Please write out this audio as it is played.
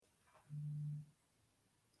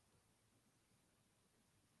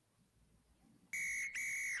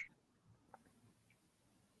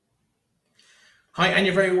Hi, and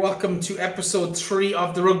you're very welcome to episode 3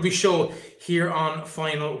 of the Rugby Show here on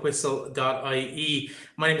finalwhistle.ie.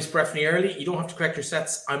 My name is Breffney Early. You don't have to correct your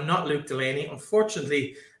sets. I'm not Luke Delaney.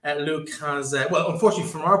 Unfortunately, Luke has,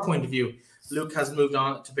 unfortunately, from our point of view, Luke has moved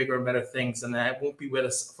on to bigger and better things and won't be with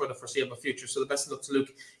us for the foreseeable future. So the best of luck to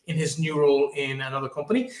Luke in his new role in another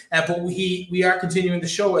company. But we are continuing the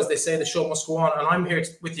show. As they say, the show must go on. And I'm here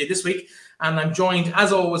with you this week. And I'm joined,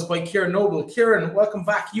 as always, by Ciaron Noble. Ciaron, welcome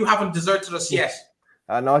back. You haven't deserted us yet.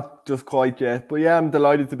 Not just quite yet, but yeah, I'm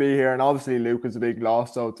delighted to be here. And obviously, Luke is a big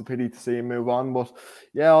loss, so it's a pity to see him move on. But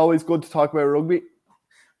yeah, always good to talk about rugby.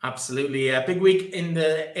 Absolutely. A big week in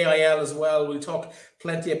the AIL as well. We'll talk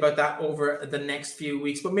plenty about that over the next few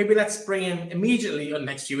weeks. But maybe let's bring in immediately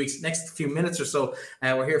next few minutes or so.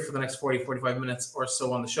 We're here for the next 45 minutes or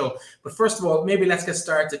so on the show. But first of all, maybe let's get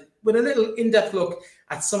started with a little in-depth look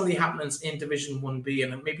at some of the happenings in Division 1B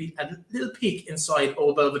and maybe a little peek inside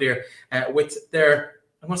Old Belvedere with their,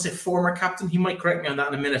 I'm going to say former captain. He might correct me on that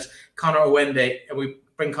in a minute, Connor Owende. And we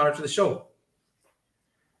bring Connor to the show.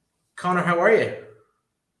 Connor, how are you?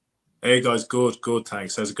 Hey guys, good,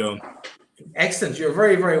 thanks. How's it going? Excellent. You're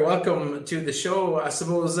very, very welcome to the show. I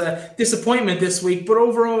suppose disappointment this week, but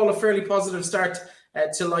overall a fairly positive start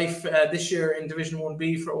to life this year in Division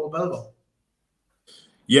 1B for Old Belvedere.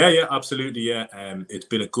 Yeah, absolutely. Yeah, it's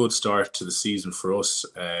been a good start to the season for us.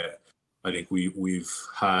 I think we've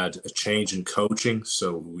had a change in coaching,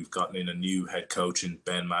 so we've gotten in a new head coach in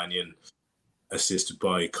Ben Mannion, assisted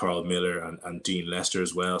by Carl Miller and Dean Lester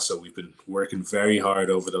as well. So we've been working very hard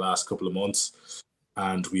over the last couple of months,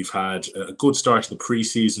 and we've had a good start to the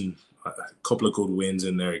pre-season, a couple of good wins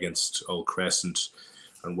in there against Old Crescent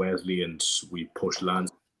and Wesley, and we pushed Lance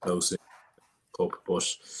close in the cup. But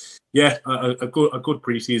yeah, a good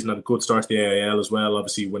pre-season and a good start to the AIL as well.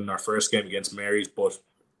 Obviously winning our first game against Mary's, but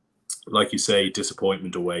like you say,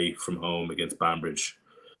 disappointment away from home against Banbridge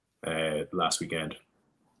last weekend.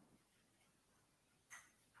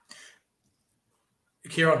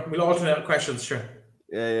 Ciaron, we'll alternate questions, sure.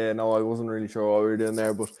 Yeah, no, I wasn't really sure what we were doing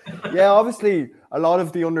there. But yeah, obviously, a lot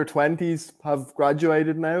of the under-20s have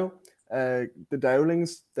graduated now. The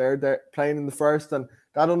Dowlings, they're playing in the first, and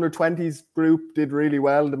that under-20s group did really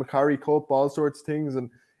well, the Macquarie Cup, all sorts of things. And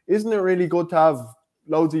isn't it really good to have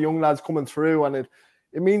loads of young lads coming through? And it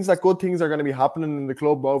means that good things are going to be happening in the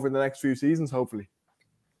club over the next few seasons, hopefully.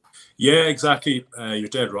 Yeah, exactly. You're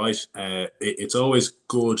dead right. It's always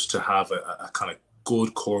good to have a kind of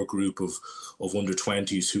good core group of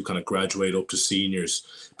under-20s who kind of graduate up to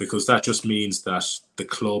seniors, because that just means that the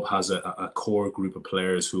club has a core group of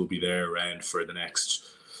players who will be there around for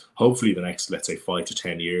hopefully the next, let's say, 5 to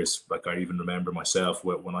 10 years. Like I even remember myself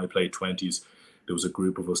when I played 20s, there was a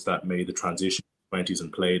group of us that made the transition to 20s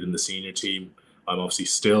and played in the senior team. I'm obviously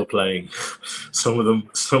still playing. Some of them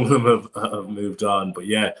have moved on, but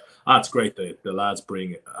yeah, that's great. The lads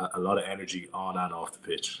bring a lot of energy on and off the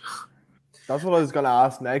pitch. That's what I was going to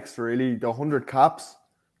ask next, really. The 100 caps.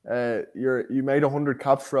 You made 100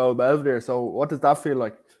 caps for Old Belvedere. So what does that feel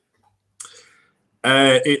like?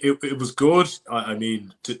 It was good. I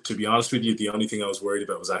mean, to be honest with you, the only thing I was worried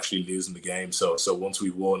about was actually losing the game. So once we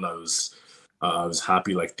won, I was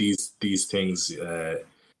happy. Like these things,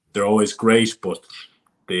 they're always great, but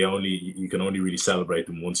you can only really celebrate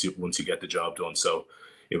them once you get the job done. So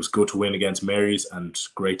it was good to win against Mary's and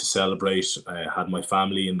great to celebrate. I had my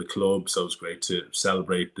family in the club, so it was great to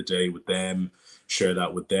celebrate the day with them, share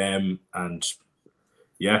that with them. And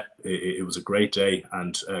yeah, it was a great day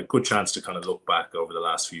and a good chance to kind of look back over the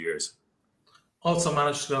last few years. Also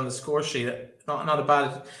managed to be on the score sheet. Not a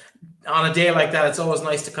bad, on a day like that, it's always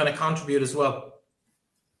nice to kind of contribute as well.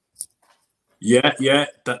 Yeah,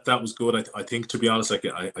 that was good. I think, to be honest, I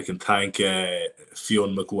can thank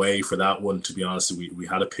Fionn McWay for that one. To be honest, we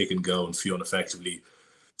had a pick and go, and Fionn effectively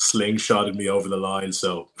slingshotted me over the line.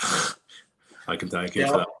 So I can thank him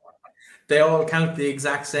for that. They all count the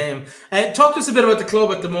exact same. Talk to us a bit about the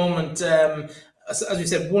club at the moment. As we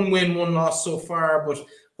said, 1 win, 1 loss so far. But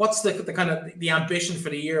what's the kind of the ambition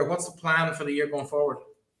for the year? What's the plan for the year going forward?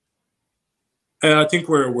 I think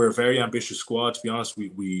we're a very ambitious squad. To be honest,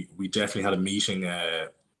 we definitely had a meeting a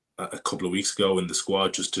couple of weeks ago in the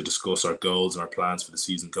squad just to discuss our goals and our plans for the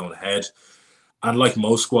season going ahead. And like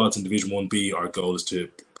most squads in Division 1B, our goal is to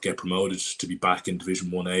get promoted, to be back in Division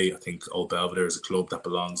 1A. I think Old Belvedere is a club that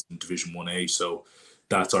belongs in Division 1A, so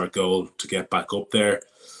that's our goal, to get back up there.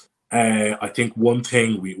 I think one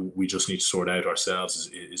thing we just need to sort out ourselves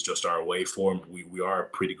is just our away form. We are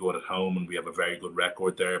pretty good at home and we have a very good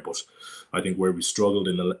record there, but I think where we struggled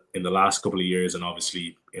in the last couple of years, and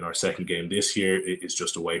obviously in our second game this year, is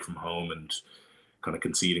just away from home. And kind of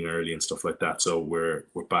conceding early and stuff like that. So we're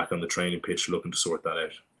back on the training pitch looking to sort that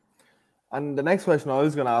out. And the next question I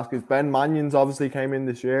was going to ask is, Ben Mannion's obviously came in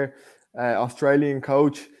this year, Australian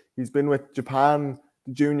coach. He's been with Japan,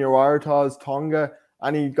 the Junior Waratahs, Tonga,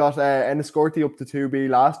 and he got Enniscorthy up to 2B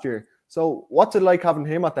last year. So what's it like having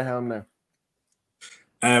him at the helm now?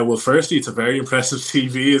 Well, firstly, it's a very impressive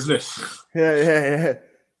CV, isn't it? Yeah.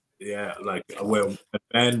 Yeah, like, well,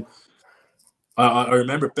 Ben, I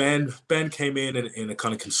remember Ben came in a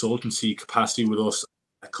kind of consultancy capacity with us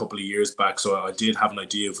a couple of years back, so I did have an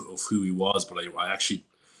idea of who he was, but I actually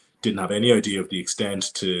didn't have any idea of the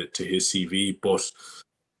extent to his CV. But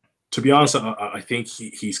to be honest, I think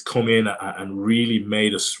he's come in and really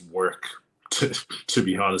made us work. To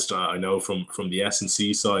be honest, I know from the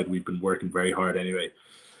S&C side, we've been working very hard anyway,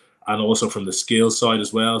 and also from the skills side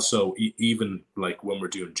as well. So even like when we're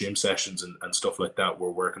doing gym sessions and stuff like that,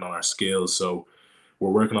 we're working on our skills. So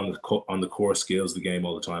we're working on the core skills of the game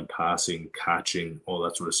all the time: passing, catching, all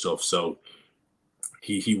that sort of stuff. So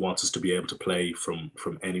he wants us to be able to play from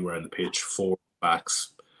anywhere in the pitch, forward,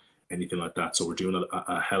 backs, anything like that. So we're doing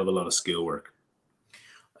a hell of a lot of skill work.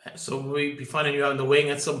 So we'll be finding you out on the wing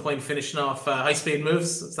at some point, finishing off high-speed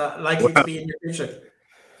moves. Is that likely to be in your future?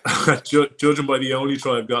 Judging by the only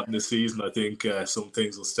try I've gotten this season, I think some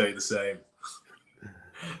things will stay the same.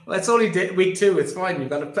 Well, it's only week 2. It's fine. You've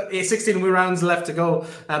got 16 rounds left to go.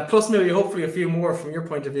 Plus maybe hopefully a few more from your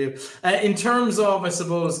point of view. In terms of, I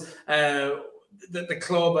suppose, the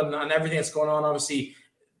club and everything that's going on, obviously,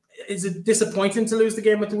 is it disappointing to lose the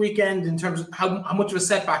game at the weekend in terms of how much of a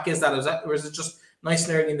setback is that? Or is it just nice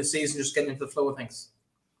and early in the season, just getting into the flow of things?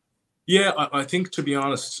 Yeah, I think, to be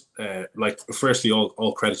honest, firstly,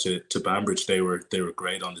 all credit to Banbridge. They were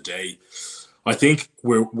great on the day. I think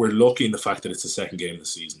we're lucky in the fact that it's the second game of the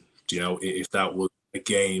season. You know, if that was a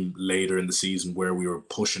game later in the season where we were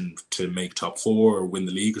pushing to make top 4 or win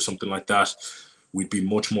the league or something like that, we'd be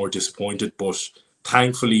much more disappointed. But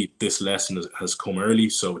thankfully, this lesson has come early,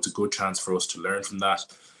 so it's a good chance for us to learn from that.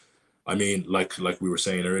 I mean, like we were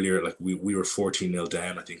saying earlier, like we were 14-0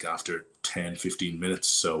 down, I think, after 10, 15 minutes.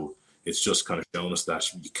 So it's just kind of shown us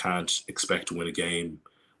that you can't expect to win a game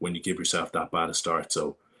when you give yourself that bad a start.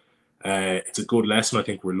 So it's a good lesson. I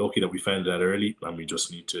think we're lucky that we found it out early, and we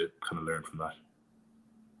just need to kind of learn from that.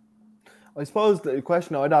 I suppose the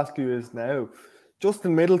question I'd ask you is now,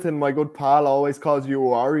 Justin Middleton, my good pal, always calls you a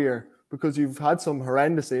warrior because you've had some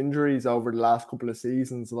horrendous injuries over the last couple of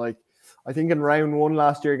seasons. Like, I think in round 1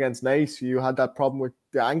 last year against Nice, you had that problem with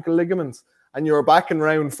the ankle ligaments, and you were back in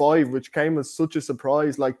round 5, which came as such a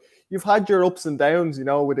surprise. Like, you've had your ups and downs, you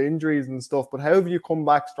know, with injuries and stuff, but how have you come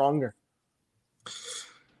back stronger?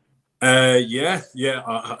 I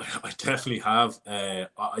definitely have.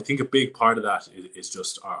 I think a big part of that is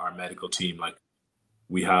just our medical team. Like,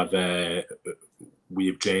 we have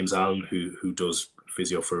James Allen who does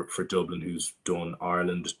physio for Dublin, who's done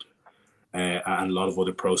Ireland and a lot of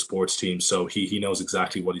other pro sports teams. So he knows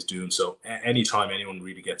exactly what he's doing. So anytime anyone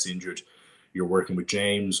really gets injured, you're working with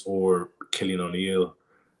James or Killian O'Neill,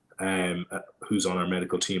 who's on our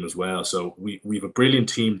medical team as well. So we have a brilliant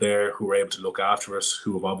team there who are able to look after us,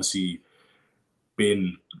 who have obviously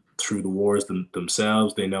been through the wars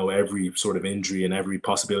themselves. They know every sort of injury and every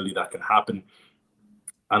possibility that can happen.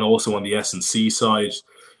 And also on the S&C side,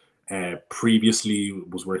 previously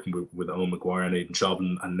was working with Owen Maguire and Aidan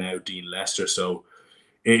Chobin, and now Dean Lester. So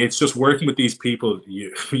it's just working with these people.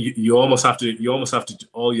 You almost have to.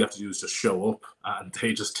 All you have to do is just show up, and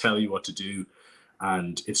they just tell you what to do,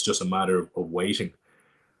 and it's just a matter of waiting.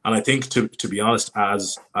 And I think, to be honest,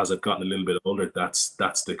 as I've gotten a little bit older, that's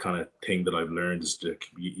the kind of thing that I've learned is that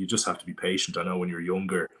you just have to be patient. I know when you're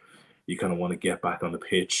younger, you kind of want to get back on the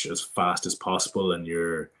pitch as fast as possible, and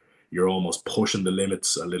you're almost pushing the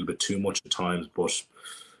limits a little bit too much at times. But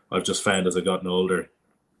I've just found as I've gotten older,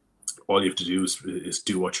 all you have to do is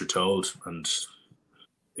do what you're told, and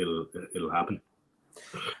it'll happen.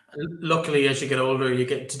 Luckily, as you get older, you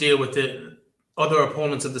get to deal with the other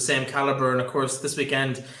opponents of the same caliber. And of course, this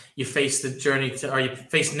weekend you face you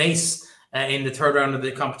face Naas in the 3rd round of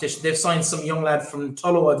the competition. They've signed some young lad from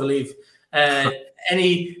Tullow, I believe.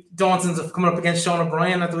 Any dauntings of coming up against Sean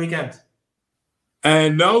O'Brien at the weekend?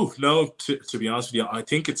 No. To be honest with you, I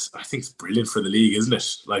think it's brilliant for the league, isn't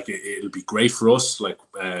it? Like, it'll be great for us. Like,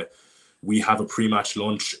 we have a pre-match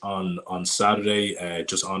lunch on Saturday,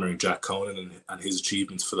 just honouring Jack Conan and his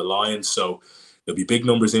achievements for the Lions. So there'll be big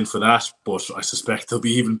numbers in for that, but I suspect there'll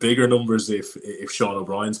be even bigger numbers if Sean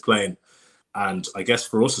O'Brien's playing. And I guess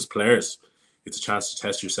for us as players, it's a chance to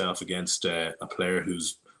test yourself against a player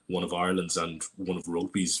who's one of Ireland's and one of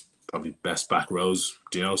rugby's probably best back rows.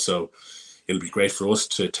 You know, so it'll be great for us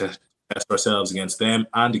to test test ourselves against them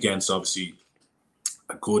and against obviously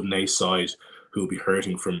a good Naas side who will be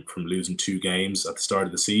hurting from losing 2 games at the start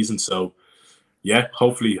of the season. So yeah,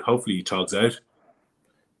 hopefully he togs out.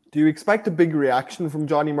 Do you expect a big reaction from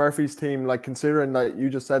Johnny Murphy's team, like considering that you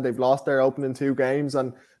just said they've lost their opening 2 games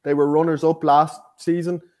and they were runners up last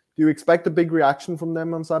season? Do you expect a big reaction from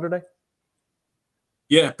them on Saturday?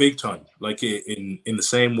 Yeah, big time. Like in the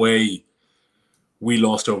same way we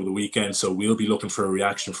lost over the weekend, so we'll be looking for a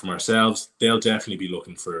reaction from ourselves. They'll definitely be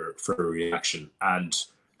looking for a reaction, and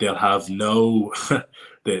they'll have no,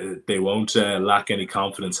 they won't lack any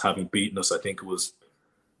confidence having beaten us. I think it was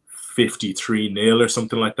 53-0 or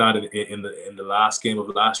something like that in the last game of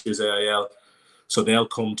last year's AIL. So they'll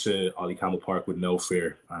come to Ollie Campbell Park with no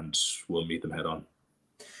fear, and we'll meet them head on.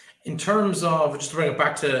 In terms of, just to bring it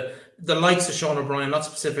back to the likes of Sean O'Brien, not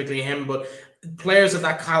specifically him, but players of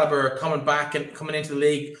that caliber coming back and coming into the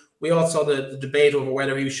league, we all saw the debate over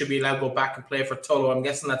whether he should be allowed to go back and play for Tullow. I'm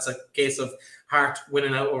guessing that's a case of heart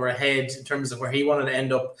winning out over head in terms of where he wanted to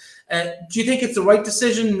end up. Do you think it's the right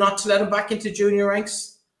decision not to let him back into junior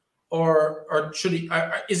ranks? Or should he?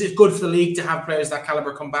 Is it good for the league to have players that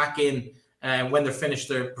caliber come back in when they're finished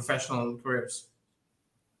their professional careers?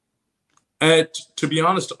 To be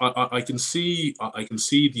honest, I can see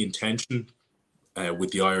the intention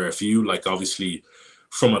with the IRFU. Like obviously,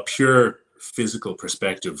 from a pure physical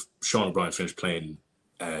perspective, Sean O'Brien finished playing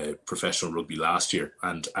professional rugby last year,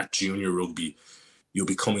 and at junior rugby, you'll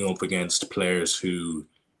be coming up against players who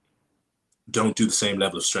don't do the same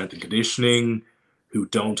level of strength and conditioning, who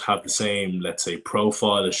don't have the same, let's say,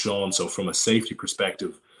 profile as Sean. So from a safety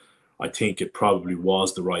perspective, I think it probably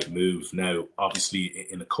was the right move. Now, obviously,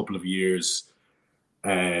 in a couple of years,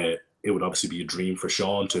 it would obviously be a dream for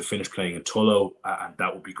Sean to finish playing in Tullow, and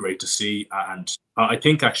that would be great to see. And I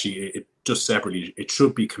think actually, it just separately, it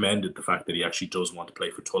should be commended the fact that he actually does want to play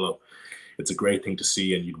for Tullow. It's a great thing to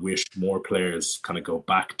see, and you'd wish more players kind of go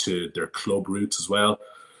back to their club roots as well.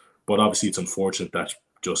 But obviously, it's unfortunate that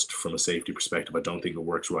just from a safety perspective, I don't think it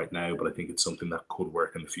works right now, but I think it's something that could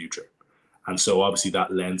work in the future. And so obviously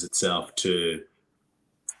that lends itself to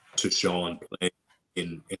Sean playing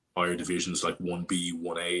in higher divisions like 1B,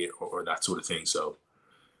 1A, or that sort of thing. So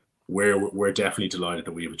we're definitely delighted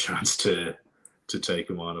that we have a chance to take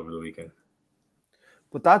him on over the weekend.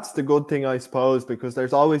 But that's the good thing, I suppose, because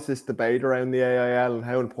there's always this debate around the AIL and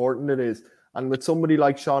how important it is. And with somebody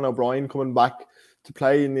like Sean O'Brien coming back to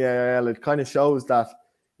play in the AIL, it kind of shows that,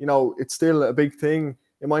 you know, it's still a big thing.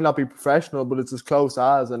 It might not be professional, but it's as close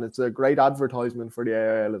as, and it's a great advertisement for the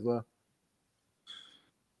AIL as well.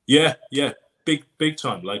 Yeah, big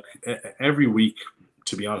time. Like every week,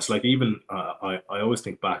 to be honest, like even I always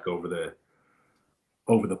think back over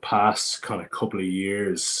the past kind of couple of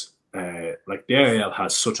years, like the AIL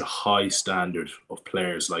has such a high standard of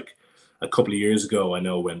players. Like a couple of years ago, I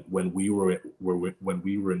know when we were in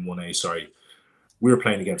 1A, we were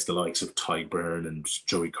playing against the likes of Ty Byrne and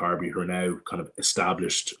Joey Carby, who are now kind of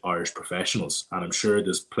established Irish professionals. And I'm sure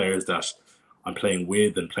there's players that I'm playing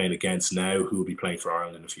with and playing against now who will be playing for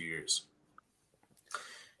Ireland in a few years.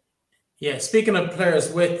 Yeah, speaking of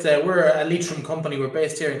players with, we're a Leitrim company. We're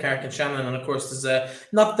based here in Carrick-on-Shannon, and of course there's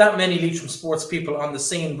not that many Leitrim sports people on the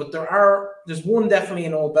scene, but there's one definitely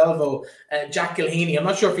in Old Belvedere, Jack Gilheeney. I'm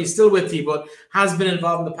not sure if he's still with you, but has been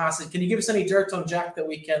involved in the past. Can you give us any dirt on Jack that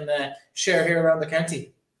we can share here around the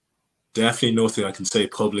county? Definitely nothing I can say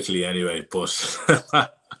publicly anyway, but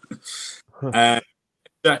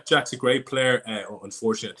Jack's a great player.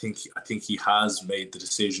 Unfortunately, I think he has made the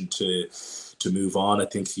decision to move on. I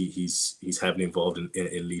think he's heavily involved in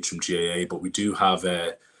Leitrim GAA, but we do have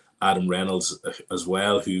Adam Reynolds as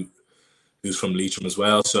well, who's from Leitrim as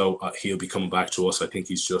well. So he'll be coming back to us. I think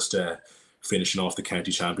he's just finishing off the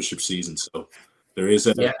county championship season. So there's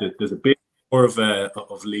a bit more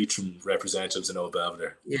of Leitrim representatives in Old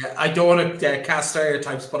Belvedere. Yeah, I don't want to cast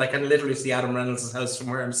stereotypes, but I can literally see Adam Reynolds' house from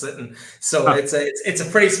where I'm sitting. So it's a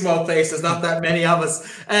pretty small place. There's not that many of us.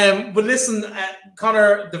 But listen,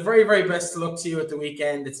 Connor, the very, very best of luck to you at the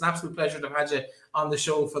weekend. It's an absolute pleasure to have had you on the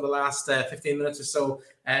show for the last 15 minutes or so.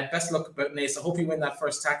 Best of luck about Naas. I hope you win that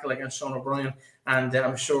first tackle against Sean O'Brien, and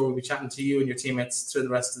I'm sure we'll be chatting to you and your teammates through the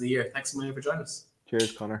rest of the year. Thanks a million for joining us.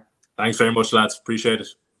 Cheers, Connor. Thanks very much, lads. Appreciate it.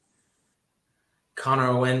 Connor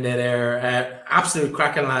Owende there, absolute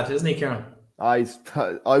cracking lad, isn't he, Ciaron? I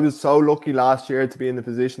was so lucky last year to be in the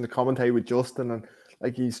position to commentate with Justin, and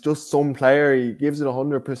like he's just some player. He gives it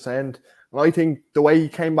 100%, and I think the way he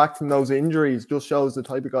came back from those injuries just shows the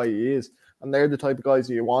type of guy he is, and they're the type of guys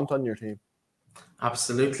that you want on your team.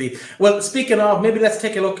 Absolutely. Well, speaking of, maybe let's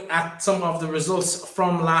take a look at some of the results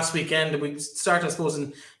from last weekend. We start, I suppose,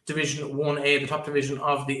 in Division 1A, the top division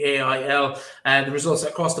of the AIL. The results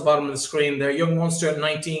across the bottom of the screen there. Young Munster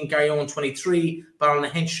 19, Garryowen 23,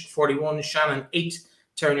 Ballynahinch 41, Shannon 8,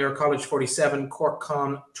 Terenure College 47, Cork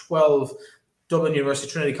Con 12, Dublin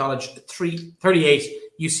University Trinity College 38,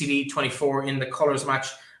 UCD 24 in the colours match,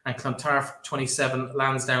 and Clontarf 27,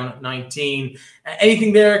 Lansdowne 19.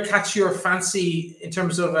 Anything there catch your fancy in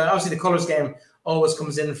terms of, obviously the colours game always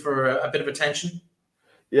comes in for a bit of attention?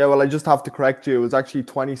 Yeah, well, I just have to correct you. It was actually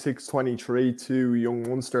 26-23 to Young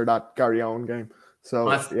Munster, that Garryowen game. So,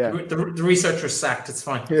 yeah. The researcher's sacked. It's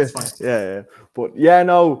fine. Yeah, it's fine. Yeah. But, yeah,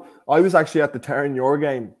 no, I was actually at the Terenure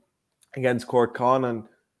game against Cork Con, and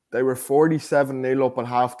they were 47-0 up at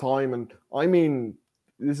half-time. And, I mean,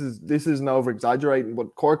 this isn't over-exaggerating,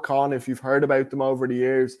 but Cork Con, if you've heard about them over the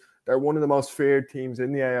years, they're one of the most feared teams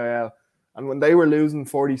in the AIL. And when they were losing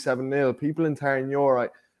 47-0, people in Terenure,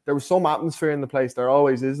 there was some atmosphere in the place. There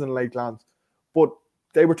always is in Lakelands. But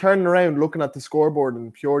they were turning around looking at the scoreboard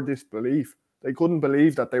in pure disbelief. They couldn't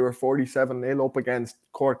believe that they were 47-0 up against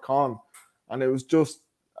Cork Con. And it was just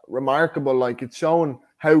remarkable. Like, it's showing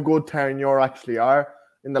how good Terenure actually are.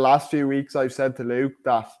 In the last few weeks, I've said to Luke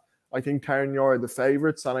that I think Terenure are the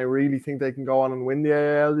favourites, and I really think they can go on and win the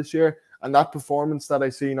AIL this year. And that performance that I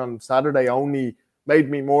seen on Saturday only made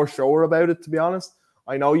me more sure about it, to be honest.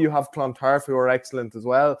 I know you have Clontarf, who are excellent as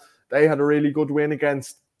well. They had a really good win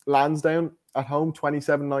against Lansdowne at home,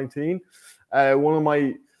 27-19.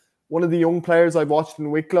 One of the young players I've watched in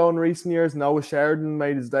Wicklow in recent years, Noah Sheridan,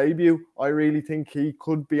 made his debut. I really think he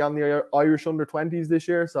could be on the Irish under-20s this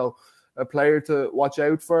year, so a player to watch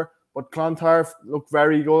out for. But Clontarf look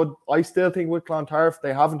very good. I still think with Clontarf,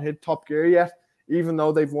 they haven't hit top gear yet. Even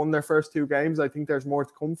though they've won their first 2 games, I think there's more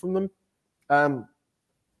to come from them.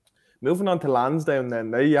 Moving on to Lansdowne then,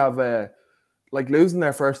 they have losing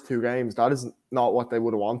their first 2 games. That is not what they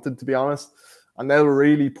would have wanted, to be honest. And they'll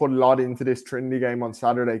really put a lot into this Trinity game on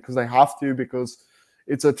Saturday because they have to, because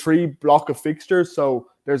it's a 3 block of fixtures. So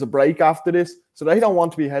there's a break after this. So they don't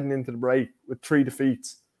want to be heading into the break with 3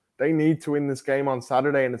 defeats. They need to win this game on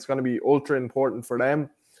Saturday, and it's going to be ultra important for them.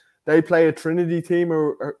 They play a Trinity team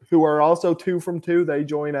who are also 2 from 2. They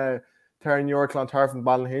join Terenure, Clontarf and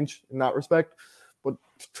Ballynahinch in that respect. But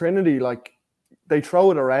Trinity, they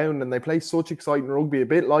throw it around and they play such exciting rugby, a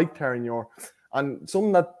bit like Terenure. And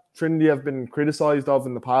something that Trinity have been criticised of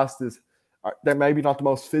in the past is they're maybe not the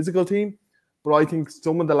most physical team, but I think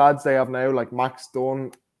some of the lads they have now, like Max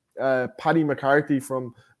Dunn, Paddy McCarthy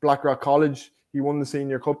from Blackrock College, he won the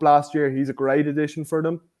Senior Cup last year. He's a great addition for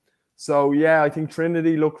them. So, yeah, I think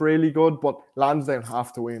Trinity look really good, but Lansdowne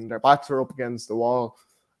have to win. Their backs are up against the wall,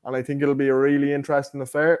 and I think it'll be a really interesting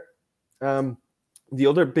affair. The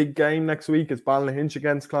other big game next week is Ballynahinch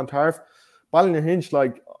against Clontarf. Ballynahinch,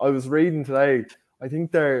 I was reading today, I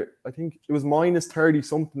think it was minus 30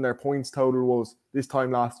 something their points total was this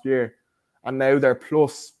time last year, and now they're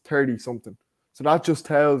plus 30 something. So that just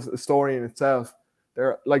tells a story in itself.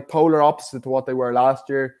 They're polar opposite to what they were last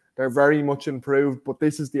year. They're very much improved, but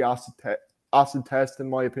this is the acid test in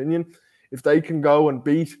my opinion. If they can go and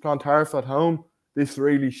beat Clontarf at home, this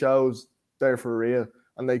really shows they're for real,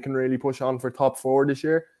 and they can really push on for top 4 this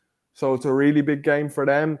year. So it's a really big game for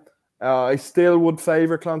them. I still would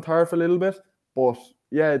favour Clontarf a little bit, but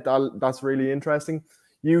yeah, that's really interesting.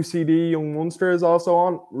 UCD Young Munster is also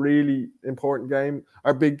on. Really important game,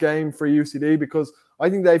 or big game for UCD, because I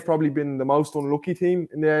think they've probably been the most unlucky team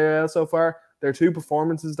in the AIL so far. Their 2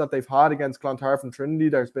 performances that they've had against Clontarf and Trinity,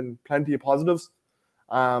 there's been plenty of positives.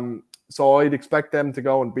 So I'd expect them to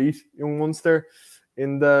go and beat Young Munster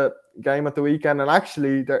in the game at the weekend. And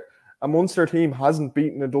actually, a Munster team hasn't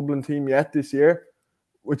beaten a Dublin team yet this year,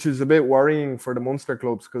 which is a bit worrying for the Munster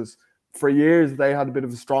clubs, because for years they had a bit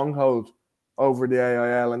of a stronghold over the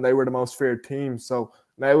AIL and they were the most feared team. So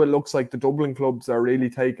now it looks like the Dublin clubs are really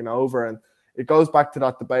taking over, and it goes back to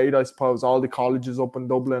that debate, I suppose, all the colleges up in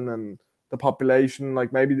Dublin and the population.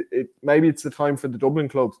 Maybe it's the time for the Dublin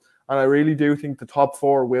clubs, and I really do think the top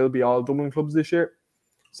 4 will be all Dublin clubs this year.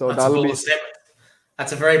 So that's a bold statement.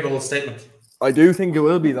 That's a very bold statement. I do think it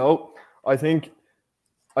will be, though. I think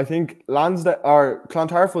Lansdowne or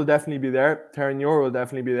Clontarf will definitely be there. Terenure will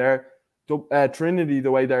definitely be there. Trinity,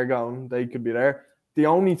 the way they're going, they could be there. The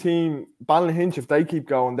only team, Ballynahinch, if they keep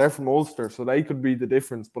going, they're from Ulster, so they could be the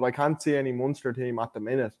difference. But I can't see any Munster team at the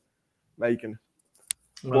minute making it.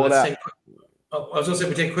 Well, I was going to say,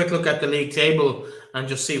 we take a quick look at the league table and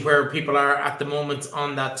just see where people are at the moment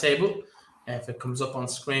on that table. If it comes up on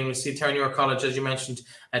screen, we see Terenure College, as you mentioned,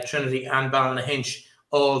 Trinity and Ballynahinch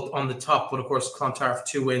all on the top, but of course Clontarf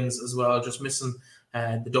 2 wins as well, just missing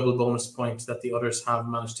the double bonus points that the others have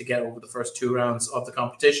managed to get over the first 2 rounds of the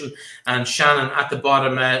competition. And Shannon at the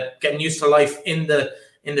bottom, getting used to life in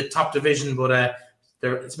the top division, but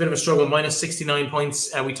it's a bit of a struggle. Minus 69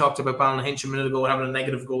 points. We talked about Ballinhinch a minute ago having a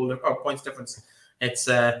negative goal or points difference. That's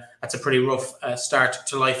a pretty rough start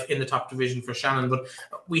to life in the top division for Shannon. But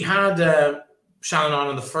we had Shannon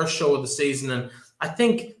on the first show of the season, and I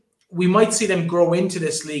think we might see them grow into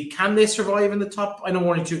this league. Can they survive in the top? I know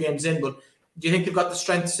we're only 2 games in, but do you think they've got the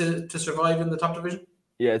strength to survive in the top division?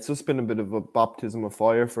 Yeah, it's just been a bit of a baptism of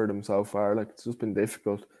fire for them so far. Like, it's just been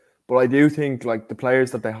difficult. But I do think like the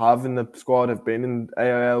players that they have in the squad have been in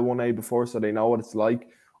AIL 1A before, so they know what it's like.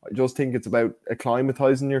 I just think it's about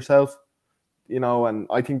acclimatizing yourself, and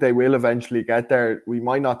I think they will eventually get there. We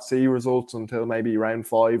might not see results until maybe round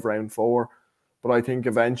 5, round 4, but I think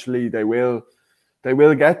eventually they will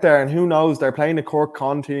get there. And who knows, they're playing a Cork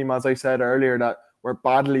Con team, as I said earlier, that were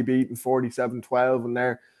badly beaten 47-12,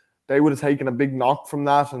 and they would have taken a big knock from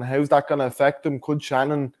that. And how's that going to affect them? Could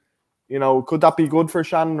Shannon, could that be good for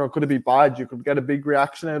Shannon, or could it be bad? You could get a big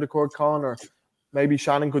reaction out of Cork Con, or maybe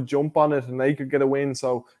Shannon could jump on it and they could get a win.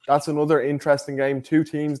 So that's another interesting game. 2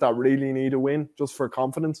 teams that really need a win just for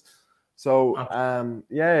confidence. So,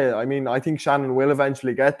 I think Shannon will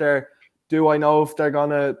eventually get there. Do I know if they're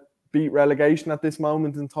going to beat relegation at this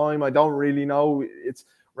moment in time? I don't really know. It's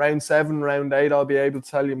round 7, round 8. I'll be able to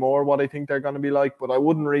tell you more what I think they're going to be like, but I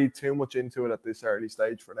wouldn't read too much into it at this early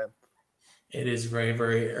stage for them. It is very,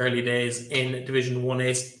 very early days in Division 1A.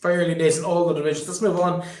 It's very early days in all the divisions. Let's move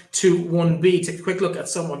on to 1B. Take a quick look at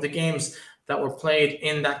some of the games that were played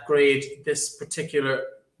in that grade this particular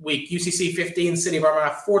week. UCC 15, City of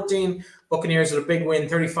Armagh 14. Buccaneers with a big win,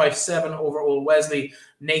 35-7 over Old Wesley.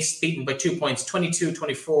 Naas beaten by 2 points,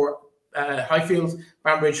 22-24. Highfield,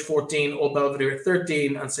 Banbridge 14, Old Belvedere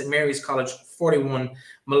 13, and St. Mary's College 41,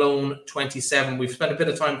 Malone 27. We've spent a bit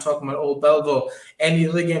of time talking about Old Belvo. Any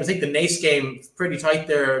of the games, I think the Naas game, pretty tight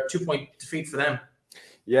there, 2-point defeat for them.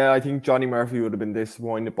 Yeah, I think Johnny Murphy would have been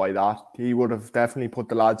disappointed by that. He would have definitely put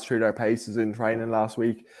the lads through their paces in training last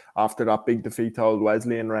week after that big defeat to Old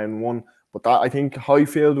Wesley in round 1. But I think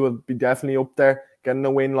Highfield will be definitely up there. Getting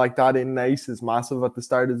a win like that in Naas is massive at the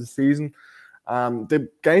start of the season. The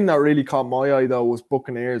game that really caught my eye, though, was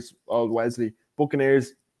Buccaneers, Old Wesley.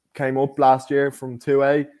 Buccaneers came up last year from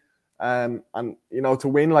 2A. And, to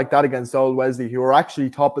win like that against Old Wesley, who were actually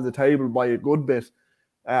top of the table by a good bit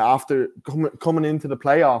after coming into the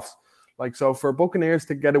playoffs. So for Buccaneers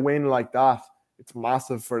to get a win like that, it's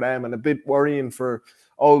massive for them, and a bit worrying for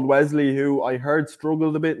Old Wesley, who I heard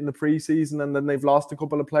struggled a bit in the preseason, and then they've lost a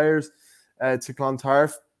couple of players to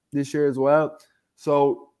Clontarf this year as well.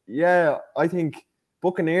 So, yeah, I think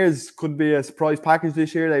Buccaneers could be a surprise package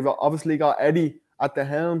this year. They've obviously got Eddie at the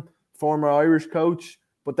helm, former Irish coach,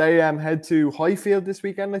 but they head to Highfield this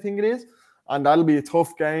weekend, I think it is, and that'll be a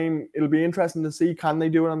tough game. It'll be interesting to see, can they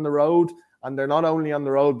do it on the road? And they're not only on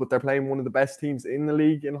the road, but they're playing one of the best teams in the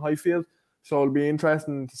league in Highfield. So it'll be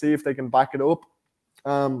interesting to see if they can back it up.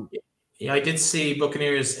 Yeah, I did see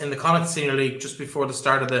Buccaneers in the Connacht Senior League just before the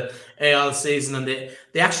start of the AL season, and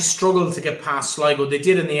they actually struggled to get past Sligo. They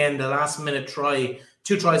did in the end, a last-minute try,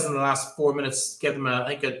 2 tries in the last 4 minutes, gave them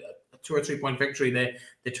a 2 or 3 point victory.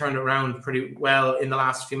 They turned it around pretty well in the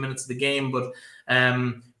last few minutes of the game, but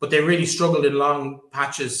they really struggled in long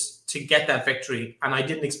patches to get that victory, and I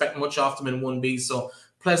didn't expect much off them in 1B, so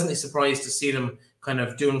pleasantly surprised to see them kind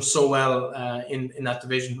of doing so well in that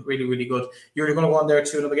division. Really, really good. You're going to go on there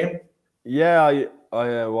to another game? Yeah,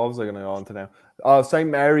 I what was I going to go on to now? St.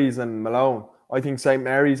 Mary's and Malone. I think St.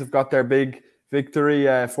 Mary's have got their big victory,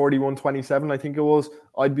 41-27, I think it was.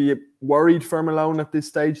 I'd be worried for Malone at this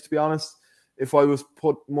stage, to be honest. If I was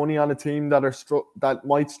put money on a team that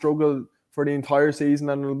might struggle for the entire season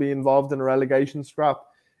and will be involved in a relegation scrap,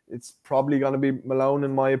 it's probably going to be Malone,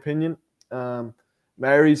 in my opinion.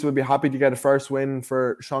 Mary's would be happy to get a first win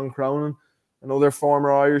for Sean Cronin, another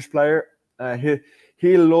former Irish player.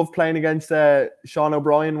 He'll love playing against Sean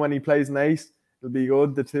O'Brien when he plays Naas. It'll be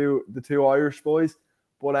good, the two Irish boys.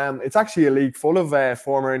 But it's actually a league full of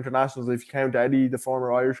former internationals, if you count Eddie, the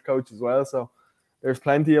former Irish coach, as well. So there's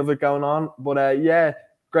plenty of it going on. But yeah,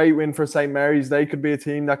 great win for St. Mary's. They could be a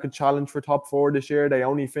team that could challenge for top 4 this year. They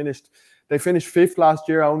finished 5th last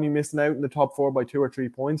year, only missing out in the top 4 by 2 or 3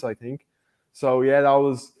 points, I think. So yeah, that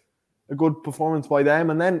was a good performance by them.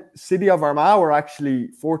 And then City of Armagh were actually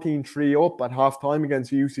 14-3 up at half-time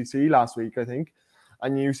against UCC last week, I think.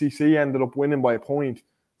 And UCC ended up winning by a point.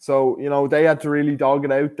 So, they had to really dog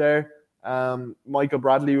it out there. Michael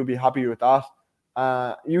Bradley would be happy with that.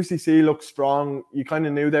 UCC looks strong. You kind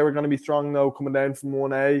of knew they were going to be strong, though, coming down from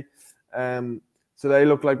 1A. So they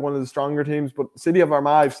look like one of the stronger teams. But City of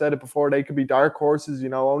Armagh, I've said it before, they could be dark horses,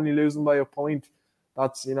 only losing by a point.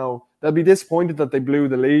 That's, they'll be disappointed that they blew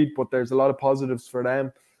the lead, but there's a lot of positives for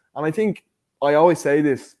them. And I think, I always say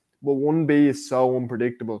this, but 1B is so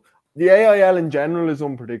unpredictable. The AIL in general is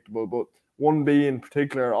unpredictable, but 1B in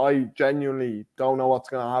particular, I genuinely don't know what's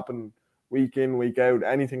going to happen week in, week out.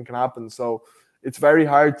 Anything can happen. So it's very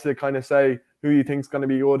hard to kind of say who you think is going to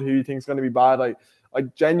be good, who you think is going to be bad. I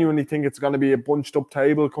genuinely think it's going to be a bunched up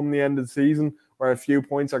table come the end of the season where a few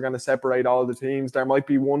points are going to separate all the teams. There might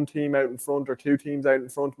be one team out in front or two teams out in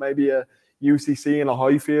front, maybe a UCC and a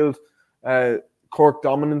Highfield, Cork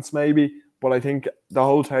dominance maybe. But I think the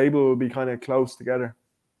whole table will be kind of close together.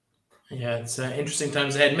 Yeah, it's interesting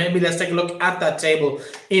times ahead. Maybe let's take a look at that table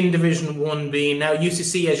in Division 1B. Now,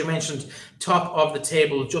 UCC, as you mentioned, top of the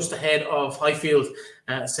table, just ahead of Highfield,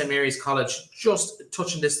 St. Mary's College, just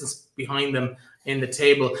touching distance behind them in the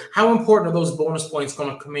table. How important are those bonus points going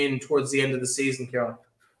to come in towards the end of the season, Ciaron?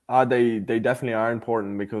 They definitely are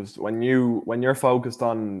important, because when you're focused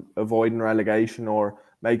on avoiding relegation or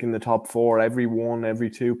making the top four, every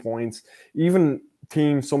 2 points, even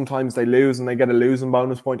teams sometimes they lose and they get a losing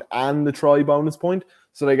bonus point and the try bonus point,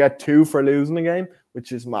 so they get 2 for losing a game,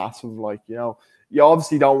 which is massive. You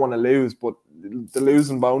obviously don't want to lose, but the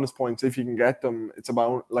losing bonus points, if you can get them, it's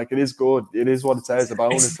about it is good. It is what it says, a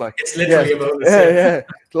bonus. It's literally a bonus.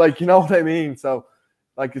 Yeah. You know what I mean. So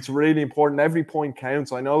it's really important. Every point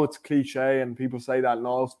counts. I know it's cliche and people say that in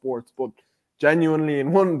all sports, but genuinely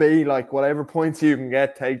in 1B, whatever points you can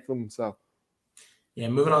get, take them. So yeah,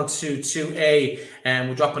 moving on to 2A, and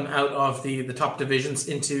we're dropping out of the top divisions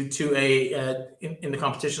into 2A in the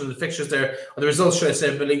competition. The fixtures there, or the results, should I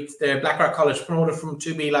say, Blackrock College promoted from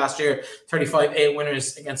 2B last year, 35-8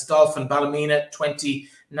 winners against Dolphin, Ballymena 20,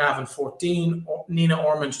 Navan 14, Nina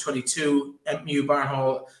Ormond 22, MU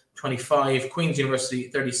Barnhall 25, Queen's University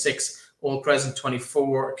 36, Old Crescent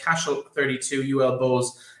 24, Cashel 32, UL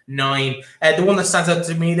Bows 9. The one that stands out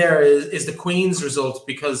to me there is the Queen's result,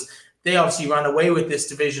 because they obviously ran away with this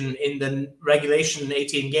division in the regulation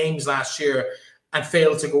 18 games last year and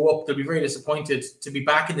failed to go up. They'll be very disappointed to be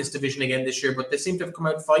back in this division again this year, but they seem to have come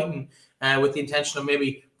out fighting with the intention of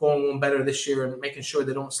maybe going one better this year and making sure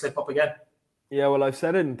they don't slip up again. Yeah, well, I've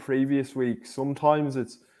said it in previous weeks. Sometimes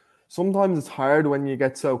it's hard when you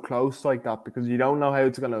get so close like that, because you don't know how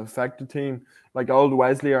it's going to affect the team. Old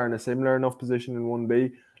Wesley are in a similar enough position in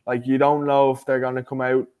 1B. You don't know if they're going to come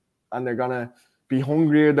out and they're going to be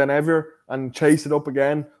hungrier than ever and chase it up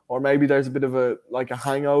again, or maybe there's a bit of a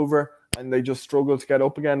hangover and they just struggle to get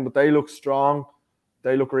up again. But they look strong.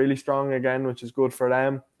 They look really strong again, which is good for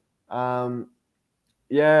them.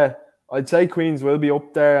 Yeah, I'd say Queens will be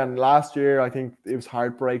up there. And last year, I think it was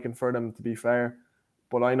heartbreaking for them, to be fair.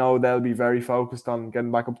 But I know they'll be very focused on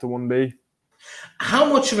getting back up to 1B. How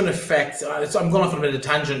much of an effect, I'm going off on a bit of a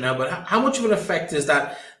tangent now, but how much of an effect is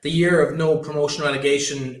that the year of no promotion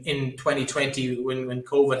relegation in 2020 when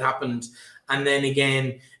COVID happened, and then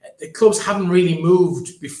again, the clubs haven't really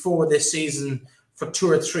moved before this season for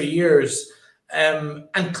 2 or 3 years,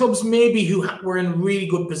 and clubs maybe who were in really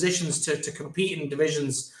good positions to compete in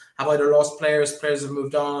divisions have either lost players have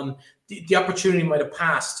moved on, the opportunity might have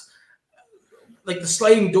passed. The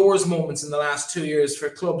sliding doors moments in the last 2 years for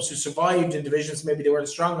clubs who survived in divisions maybe they weren't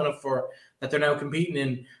strong enough for, that they're now competing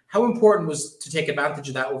in. How important was to take advantage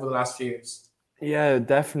of that over the last few years? Yeah,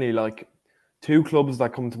 definitely. 2 clubs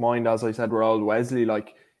that come to mind, as I said, were Old Wesley.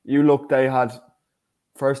 You look, they had,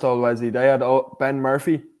 first Old Wesley, they had Ben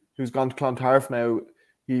Murphy, who's gone to Clontarf now.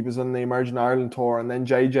 He was on the Emerging Ireland tour, and then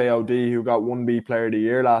JJOD, who got 1B Player of the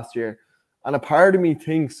Year last year. And a part of me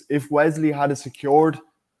thinks if Wesley had secured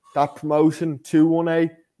that promotion to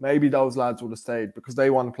 1A, maybe those lads would have stayed, because they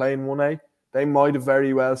want to play in 1A. They might have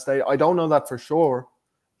very well stayed. I don't know that for sure,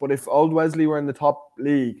 but if Old Wesley were in the top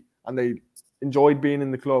league and they enjoyed being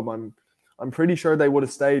in the club, I'm pretty sure they would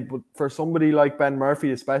have stayed. But for somebody like Ben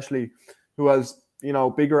Murphy, especially, who has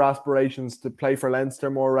bigger aspirations to play for Leinster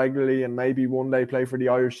more regularly and maybe one day play for the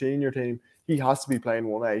Irish senior team, he has to be playing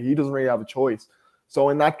 1A. He doesn't really have a choice. So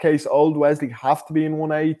in that case, Old Wesley have to be in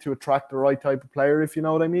 1A to attract the right type of player, if you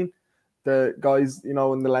know what I mean. The guys, in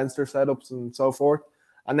the Leinster setups and so forth.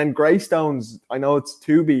 And then Greystones, I know it's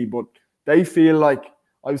 2B, but they feel like,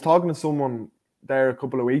 I was talking to someone there a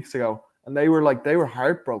couple of weeks ago, and they were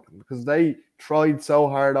heartbroken because they tried so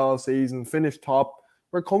hard all season, finished top,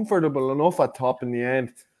 were comfortable enough at top in the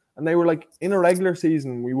end. And they were like, in a regular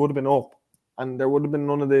season, we would have been up, and there would have been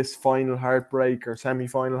none of this final heartbreak or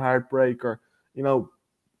semi-final heartbreak, or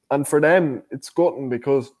and for them, it's gutting,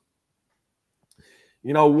 because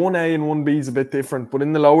you know, 1A and 1B is a bit different, but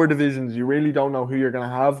in the lower divisions, you really don't know who you're going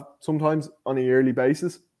to have sometimes on a yearly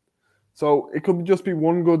basis. So it could just be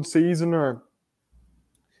one good season or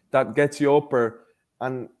that gets you up.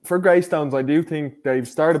 And for Greystowns, I do think they've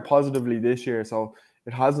started positively this year, so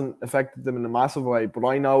it hasn't affected them in a massive way. But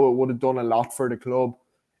I know it would have done a lot for the club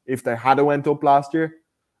if they had went up last year.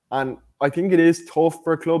 And I think it is tough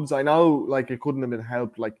for clubs. I know, like, it couldn't have been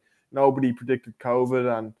helped. Like, nobody predicted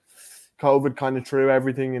COVID, and COVID kind of threw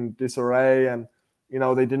everything in disarray. And, you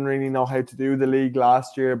know, they didn't really know how to do the league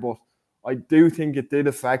last year. But I do think it did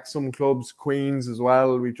affect some clubs, Queens as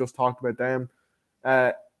well. We just talked about them.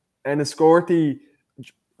 Enniscorthy,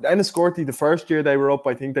 the first year they were up,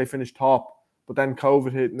 I think they finished top. But then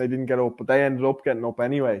COVID hit and they didn't get up. But they ended up getting up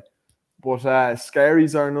anyway. But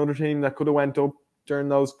Scaries are another team that could have went up during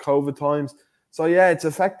those COVID times. So yeah, it's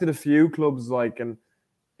affected a few clubs, like, and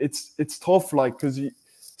it's tough, like, because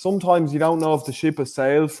sometimes you don't know if the ship has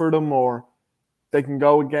sailed for them or they can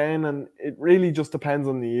go again, and it really just depends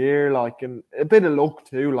on the year, like, and a bit of luck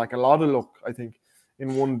too, like a lot of luck, I think,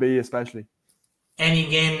 in 1B especially. Any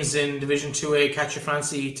games in Division 2A catch your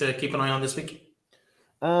fancy to keep an eye on this week?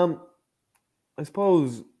 I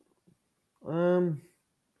suppose, I don't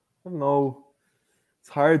know. It's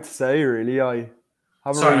hard to say, really. I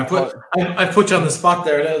put you on the spot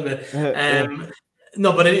there a little bit.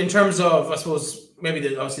 No, but in terms of, I suppose,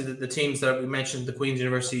 maybe obviously the teams that we mentioned, the Queen's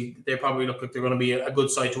University, they probably look like they're going to be a good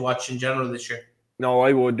side to watch in general this year. No,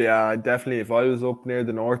 I would, yeah, definitely. If I was up near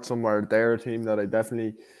the north somewhere, they're a team that I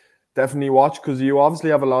definitely watch, because you obviously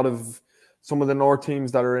have a lot of some of the north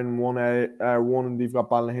teams that are in 1A, you've got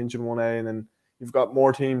Ballynahinch in 1A, and then you've got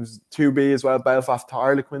more teams 2B as well. Belfast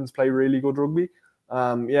Harlequins play really good rugby.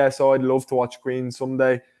 So I'd love to watch Queens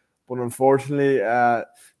someday, but unfortunately,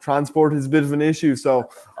 transport is a bit of an issue, so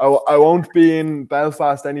I won't be in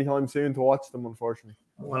Belfast anytime soon to watch them, unfortunately.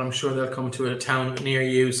 Well, I'm sure they'll come to a town near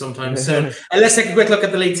you sometime soon. Let's take a quick look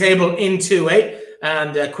at the league table in 2A.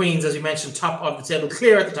 And Queens, as you mentioned, top of the table,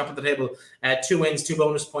 clear at the top of the table. 2 wins, 2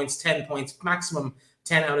 bonus points, 10 points, maximum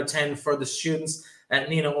 10 out of 10 for the students.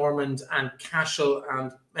 Nina Ormond and Cashel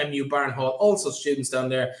and MU Barnhall, also students down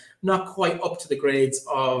there, not quite up to the grades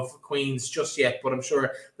of Queens just yet, but I'm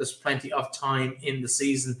sure there's plenty of time in the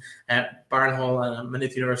season. Barnhall and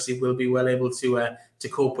Maynooth University will be well able to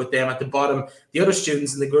cope with them at the bottom. The other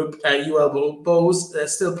students in the group, UL Bows,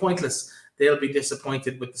 still pointless. They'll be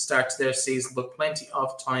disappointed with the start to their season, but plenty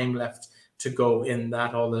of time left to go in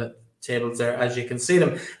that. All the tables there, as you can see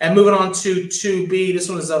them. And moving on to 2B, this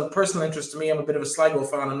one is of personal interest to me. I'm a bit of a Sligo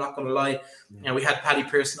fan, I'm not going to lie. We had Paddy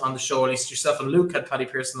Pearson on the show, at least yourself and Luke had Paddy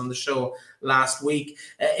Pearson on the show last week.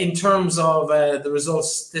 In terms of the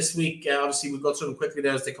results this week, obviously we'll go through them quickly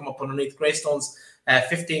there as they come up underneath. Greystones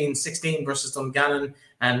 15-16 versus Dungannon,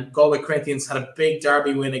 and Galway Corinthians had a big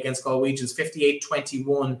derby win against Galwegians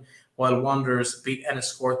 58-21, while Wanderers beat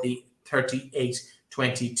Enniscorthy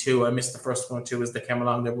 38-22. I missed the first one too as they came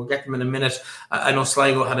along there. We'll get them in a minute. I know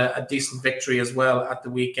Sligo had a decent victory as well at the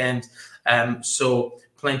weekend. So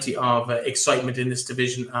plenty of excitement in this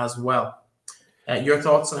division as well. Your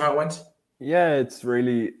thoughts on how it went? Yeah, it's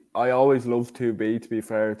really, I always love 2B, to be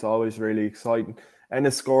fair. It's always really exciting. And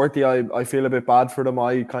Enniscorthy, I feel a bit bad for them.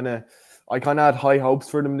 I kind of had high hopes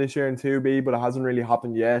for them this year in 2B, but it hasn't really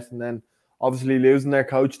happened yet. And then obviously losing their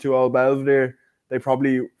coach to Old Belvedere, they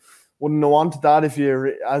probably wouldn't have wanted that. If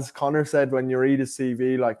you, as Connor said, when you read his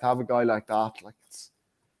CV, like, to have a guy like that, like,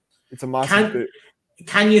 it's a massive bit.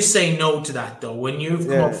 Can you say no to that, though? When you've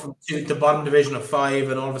come up from the bottom division of 5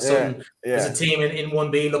 and all of a sudden there's a team in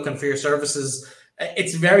 1B looking for your services,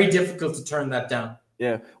 it's very difficult to turn that down.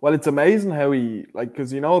 Yeah, well, it's amazing how he, like,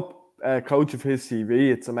 because, you know, coach of his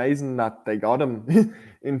CV, it's amazing that they got him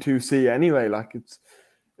in 2C anyway. Like,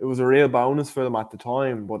 it was a real bonus for them at the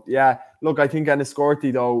time. But yeah, look, I think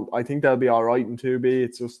Enniscorthy, though, I think they'll be all right in 2B.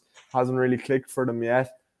 It just hasn't really clicked for them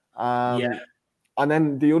yet. And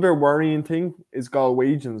then the other worrying thing is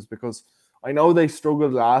Galwegians, because I know they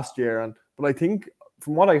struggled last year, but I think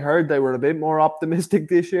from what I heard, they were a bit more optimistic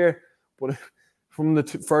this year. But from the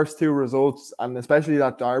first 2 results, and especially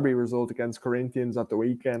that derby result against Corinthians at the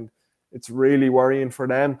weekend, it's really worrying for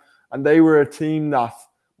them. And they were a team that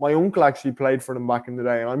my uncle actually played for them back in the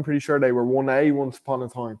day, and I'm pretty sure they were 1A once upon a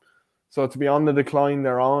time. So to be on the decline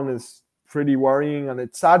they're on is pretty worrying, and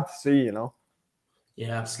it's sad to see, you know.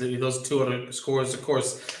 Yeah, absolutely. Those 2 other scores, of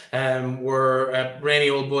course, were Rainy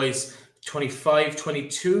Old Boys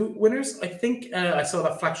 25-22 winners. I think I saw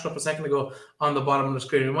that flashed up a second ago on the bottom of the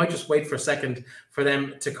screen. We might just wait for a second for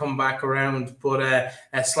them to come back around. But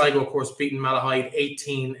Sligo, of course, beating Malahide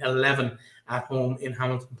 18-11. at home in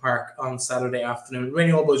Hamilton Park on Saturday afternoon.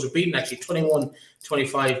 Rainy Old Boys were beaten actually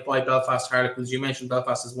 21-25 by Belfast Harlequins. You mentioned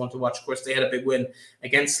Belfast is one to watch. Of course, they had a big win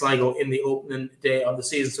against Sligo in the opening day of the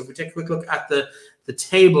season. So if we take a quick look at the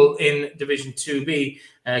table in Division 2B,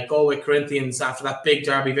 Galway Corinthians, after that big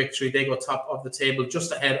derby victory, they go top of the table,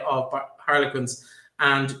 just ahead of Harlequins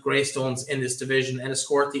and Greystones in this division.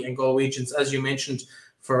 Enniscorthy and Galwegians, as you mentioned,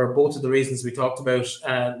 for both of the reasons we talked about,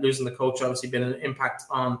 losing the coach obviously been an impact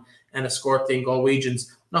on Enniscorthy and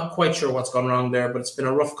Galwegians. Not quite sure what's gone wrong there, but it's been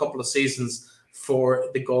a rough couple of seasons for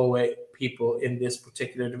the Galway people in this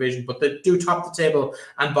particular division. But they do top the table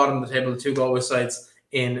and bottom of the table, the two Galway sides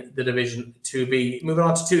in the Division 2B. Moving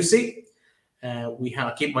on to 2C. We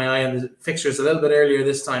keep my eye on the fixtures a little bit earlier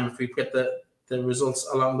this time if we get the results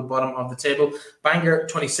along the bottom of the table. Bangor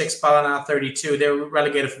 26, Ballina 32. They were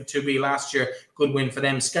relegated from 2B last year. Good win for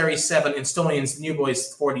them. Skerry 7, Instonians, New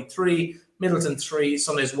Boys 43, Middleton 3,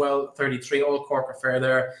 Sundays Well 33. All Cork are fair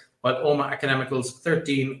there. While Omagh Academicals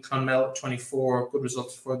 13, Clonmel 24. Good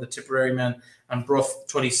results for the Tipperary men. And Bruff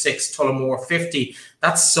 26, Tullamore 50.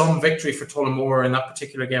 That's some victory for Tullamore in that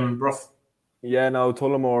particular game in Bruff. Yeah, no,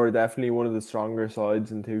 Tullamore are definitely one of the stronger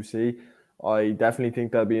sides in 2C. I definitely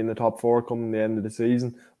think they'll be in the top 4 coming the end of the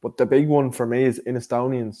season. But the big one for me is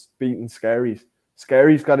Inistonians beating Skerries.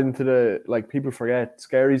 Skerries got into people forget,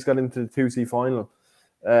 Skerries got into the 2C final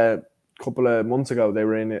a couple of months ago. They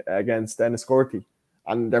were in against Enniscorthy.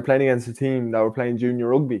 And they're playing against a team that were playing junior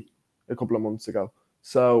rugby a couple of months ago.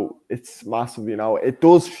 So it's massive, It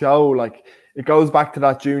does show, it goes back to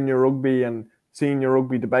that junior rugby and senior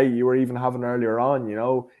rugby debate you were even having earlier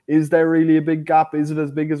on, Is there really a big gap? Is it as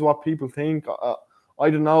big as what people think? I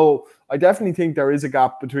don't know. I definitely think there is a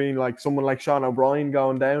gap between someone like Sean O'Brien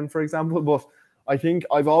going down, for example. But I think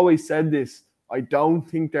I've always said this. I don't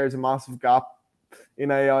think there's a massive gap in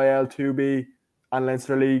AIL 2B and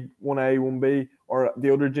Leinster League 1A, 1B, or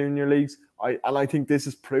the other junior leagues. I think this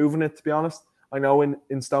has proven it, to be honest. I know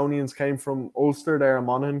Instonians came from Ulster, they're a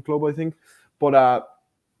Monaghan club, I think. But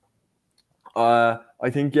I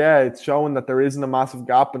think, it's showing that there isn't a massive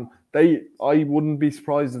gap, and I wouldn't be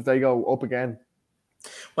surprised if they go up again.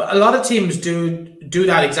 Well, a lot of teams do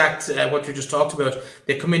that exact what you just talked about.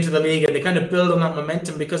 They come into the league and they kind of build on that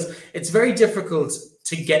momentum because it's very difficult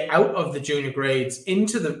to get out of the junior grades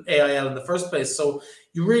into the AIL in the first place. So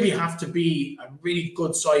you really have to be a really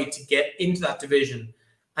good side to get into that division.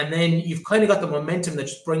 And then you've kind of got the momentum that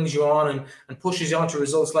just brings you on and pushes you on to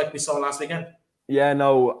results like we saw last weekend. Yeah,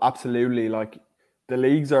 no, absolutely. The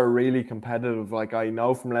leagues are really competitive. I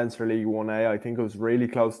know from Leinster League 1A, I think it was really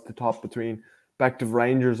close to the top between Bective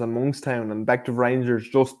Rangers and Monkstown, and Bective Rangers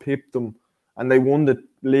just pipped them and they won the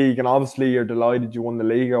league, and obviously you're delighted you won the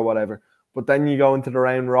league or whatever. But then you go into the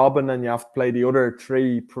round robin and you have to play the other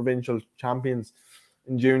 3 provincial champions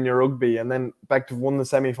in junior rugby, and then Bective won the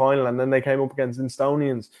semi-final, and then they came up against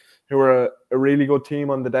Instonians, who were a really good team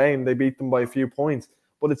on the day, and they beat them by a few points.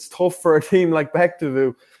 But it's tough for a team like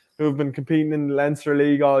Bective who have been competing in the Leinster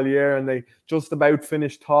League all year, and they just about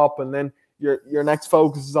finished top, and then your next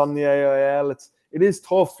focus is on the AIL. It is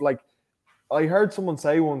tough. I heard someone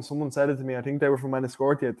said it to me, I think they were from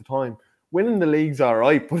Enniscorthy at the time, winning the league's all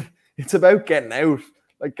right, but it's about getting out.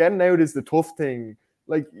 Getting out is the tough thing.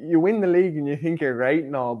 You win the league and you think you're great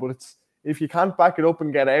and all, but if you can't back it up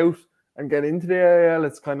and get out and get into the AIL,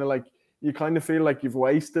 it's kind of you kind of feel like you've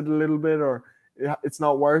wasted a little bit, or it's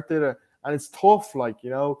not worth it, and it's tough,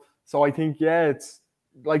 So I think, it's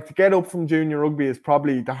to get up from junior rugby is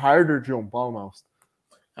probably the harder jump almost.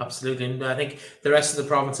 Absolutely. And I think the rest of the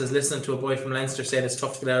provinces, listening to a boy from Leinster saying it's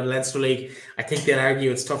tough to get out of the Leinster League, I think they'll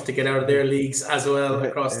argue it's tough to get out of their leagues as well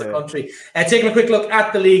across the country. Taking a quick look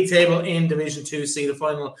at the league table in Division 2C, the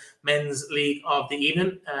final men's league of the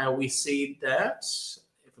evening. We see that,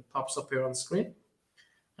 if it pops up here on the screen,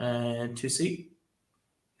 2C.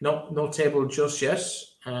 No table just yet.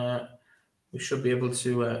 We should be able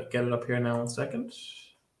to get it up here now. 1 second.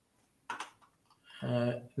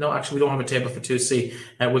 No, actually, we don't have a table for 2C.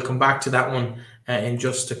 We'll come back to that one in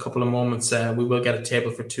just a couple of moments. We will get a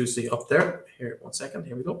table for 2C up there. Here, 1 second.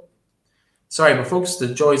 Here we go. Sorry, but folks,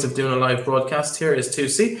 the joys of doing a live broadcast here is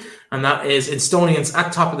 2C, and that is Instonians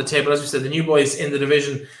at top of the table. As we said, the New Boys in the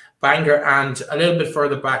division, Bangor, and a little bit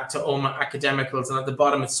further back to Omagh Academicals, and at the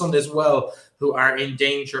bottom it's Sundays Well, who are in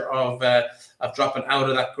danger of dropping out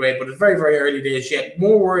of that grade. But it's very, very early days yet.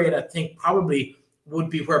 More worried, I think, probably would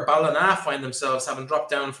be where Ballina find themselves, having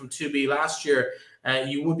dropped down from 2B last year.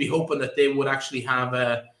 You would be hoping that they would actually have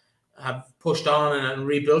pushed on and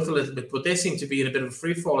rebuilt a little bit, but they seem to be in a bit of a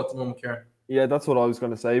free fall at the moment, Ciaron. Yeah, that's what I was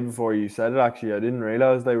going to say before you said it, actually. I didn't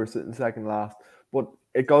realise they were sitting second last. But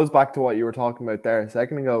it goes back to what you were talking about there a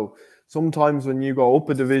second ago. sometimes when you go up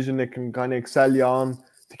a division, it can kind of excel you on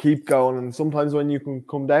to keep going, and sometimes when you can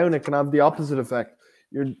come down, it can have the opposite effect.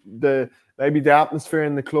 Maybe the atmosphere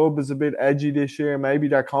in the club is a bit edgy this year. Maybe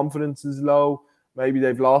their confidence is low. Maybe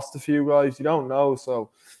they've lost a few guys. You don't know. So,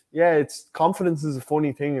 yeah, confidence is a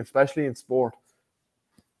funny thing, especially in sport.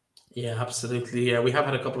 Yeah, absolutely. Yeah, we have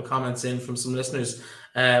had a couple of comments in from some listeners.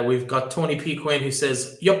 We've got Tony P. Quinn who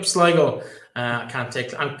says, "Yup, Sligo." I'm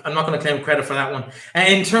not going to claim credit for that one.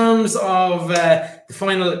 In terms of the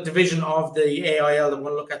final division of the AIL that we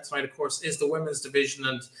want to look at tonight, of course, is the women's division,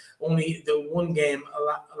 and only the one game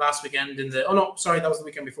last weekend that was the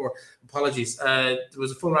weekend before. Apologies. There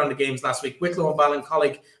was a full round of games last week. Wicklow and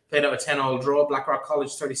Ballincollig played out a 10-all draw. Blackrock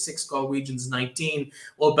College 36, Galwegians 19.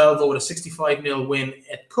 Old Belvedere with a 65-0 win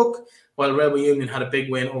at Cook, while Railway Union had a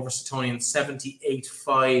big win over Suttonian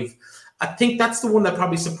 78-5. I think that's the one that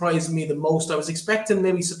probably surprised me the most. I was expecting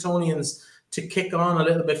maybe Suttonians to kick on a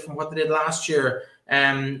little bit from what they did last year.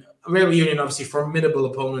 Railway Union, obviously formidable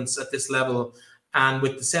opponents at this level. And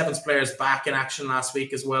with the Sevens players back in action last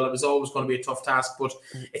week as well, it was always going to be a tough task, but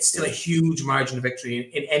it's still a huge margin of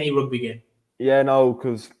victory in any rugby game. Yeah, no,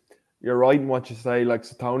 because you're right in what you say. Like,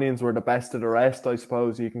 Suttonians were the best of the rest, I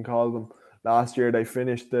suppose you can call them. Last year, they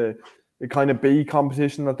finished the kind of B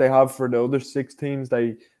competition that they have for the other 6 teams.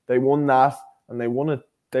 They won that, and they won it.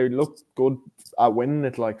 They looked good at winning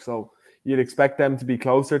it. Like, so you'd expect them to be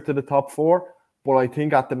closer to the top 4. But I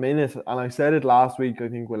think at the minute, and I said it last week, I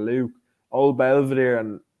think with Luke, Old Belvedere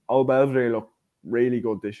look really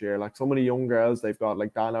good this year. Like, some of the young girls they've got,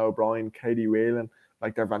 like Dana O'Brien, Katie Whelan,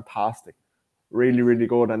 like, they're fantastic. Really, really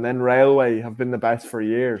good. And then Railway have been the best for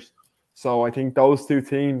years. So I think those 2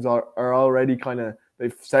 teams are already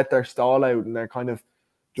they've set their stall out, and they're kind of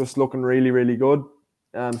just looking really, really good.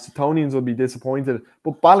 Suttonians will be disappointed.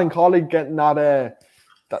 But Ballincollig getting that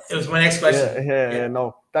it was my next question. Yeah.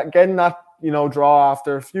 No. Getting that, draw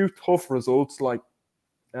after a few tough results, like,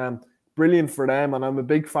 brilliant for them. And I'm a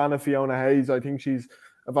big fan of Fiona Hayes. I think she's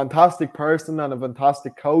a fantastic person and a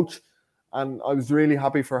fantastic coach. And I was really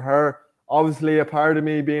happy for her. Obviously, a part of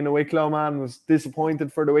me being a Wicklow man was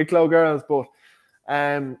disappointed for the Wicklow girls, but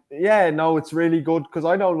it's really good, because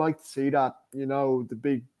I don't like to see that, the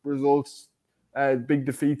big results, big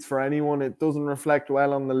defeats for anyone. It doesn't reflect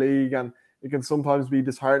well on the league, and it can sometimes be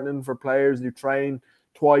disheartening for players who train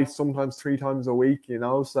twice, sometimes 3 times a week,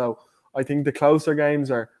 So I think the closer games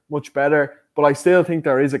are much better, but I still think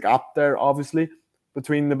there is a gap there, obviously,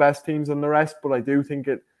 between the best teams and the rest, but I do think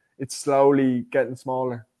it's slowly getting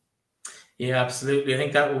smaller. Yeah, absolutely. I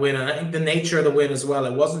think that will win. And I think the nature of the win as well,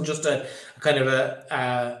 it wasn't just a kind of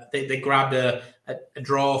they grabbed a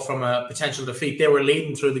draw from a potential defeat. They were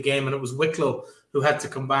leading through the game, and it was Wicklow who had to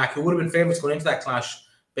come back, who would have been favourites going into that clash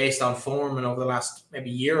based on form and over the last maybe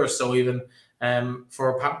year or so even,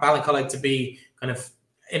 for Ballincollig to be kind of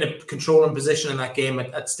in a controlling position in that game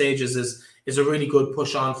at stages is a really good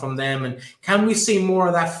push on from them. And can we see more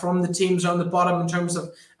of that from the teams on the bottom in terms of,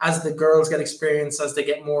 as the girls get experience, as they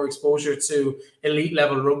get more exposure to elite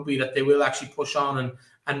level rugby, that they will actually push on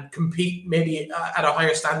and compete maybe at a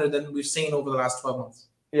higher standard than we've seen over the last 12 months?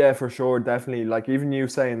 Yeah, for sure, definitely. Like, even you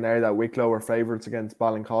saying there that Wicklow were favourites against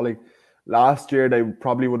Ballincollig, last year they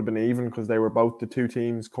probably would have been even, because they were both the 2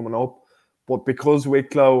 teams coming up. But because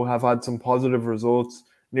Wicklow have had some positive results,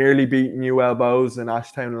 nearly beating New Elbows in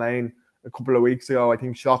Ashtown Lane a couple of weeks ago, I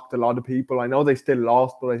think shocked a lot of people. I know they still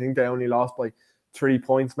lost, but I think they only lost by 3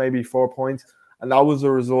 points, maybe 4 points. And that was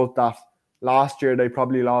a result that last year they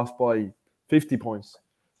probably lost by 50 points.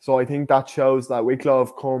 So I think that shows that Wicklow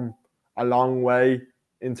have come a long way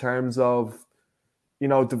in terms of,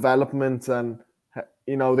 development, and,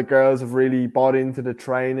 the girls have really bought into the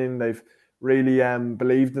training. They've really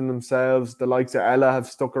believed in themselves. The likes of Ella have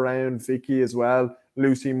stuck around, Vicky as well.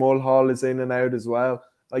 Lucy Mulhall is in and out as well.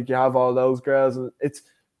 Like, you have all those girls, and it's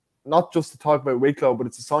not just to talk about Wicklow, but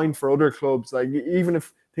it's a sign for other clubs. Like, even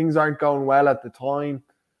if things aren't going well at the time,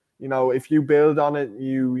 if you build on it,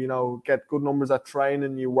 you get good numbers at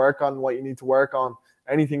training, you work on what you need to work on,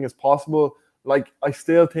 anything is possible. Like, I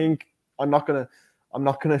still think I'm not gonna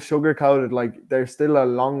sugarcoat it. Like, they're still a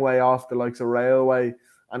long way off the likes of Railway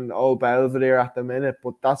and Old Belvedere at the minute,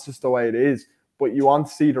 but that's just the way it is. But you want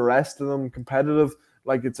to see the rest of them competitive.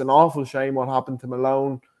 Like, it's an awful shame what happened to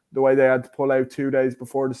Malone, the way they had to pull out 2 days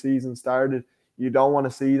before the season started. You don't want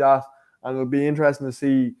to see that. And it'll be interesting to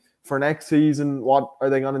see for next season, what are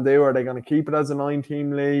they going to do? Are they going to keep it as a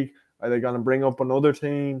 9-team league? Are they going to bring up another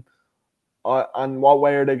team? And what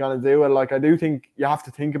way are they going to do it? Like, I do think you have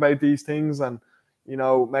to think about these things and,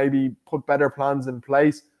 maybe put better plans in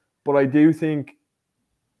place. But I do think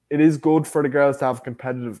it is good for the girls to have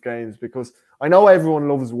competitive games, because I know everyone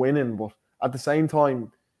loves winning, but at the same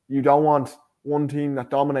time, you don't want one team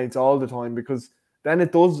that dominates all the time, because then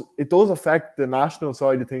it does affect the national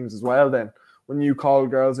side of things as well. Then when you call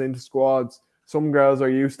girls into squads, some girls are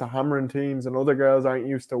used to hammering teams and other girls aren't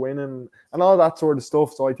used to winning and all that sort of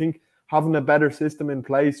stuff. So I think having a better system in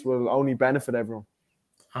place will only benefit everyone.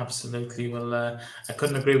 Absolutely. Well, I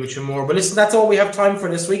couldn't agree with you more. But listen, that's all we have time for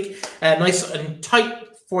this week. Nice and tight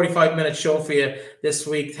 45-minute show for you this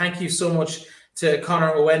week. Thank you so much to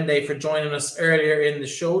Connor Owende for joining us earlier in the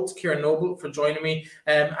show, to Ciaron Noble for joining me.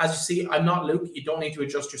 As you see, I'm not Luke. You don't need to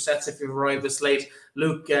adjust your sets if you've arrived this late.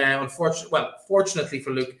 Luke, fortunately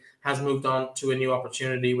for Luke, has moved on to a new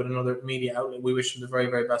opportunity with another media outlet. We wish him the very,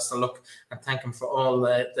 very best of luck and thank him for all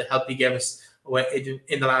the help he gave us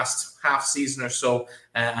in the last half season or so,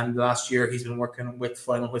 and the last year he's been working with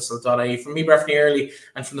finalwhistle.ie. From me, Breffney Early,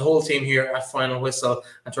 and from the whole team here at Final Whistle,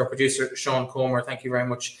 and to our producer Sean Comer, thank you very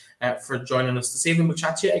much for joining us this evening. We'll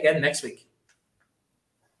chat to you again next week.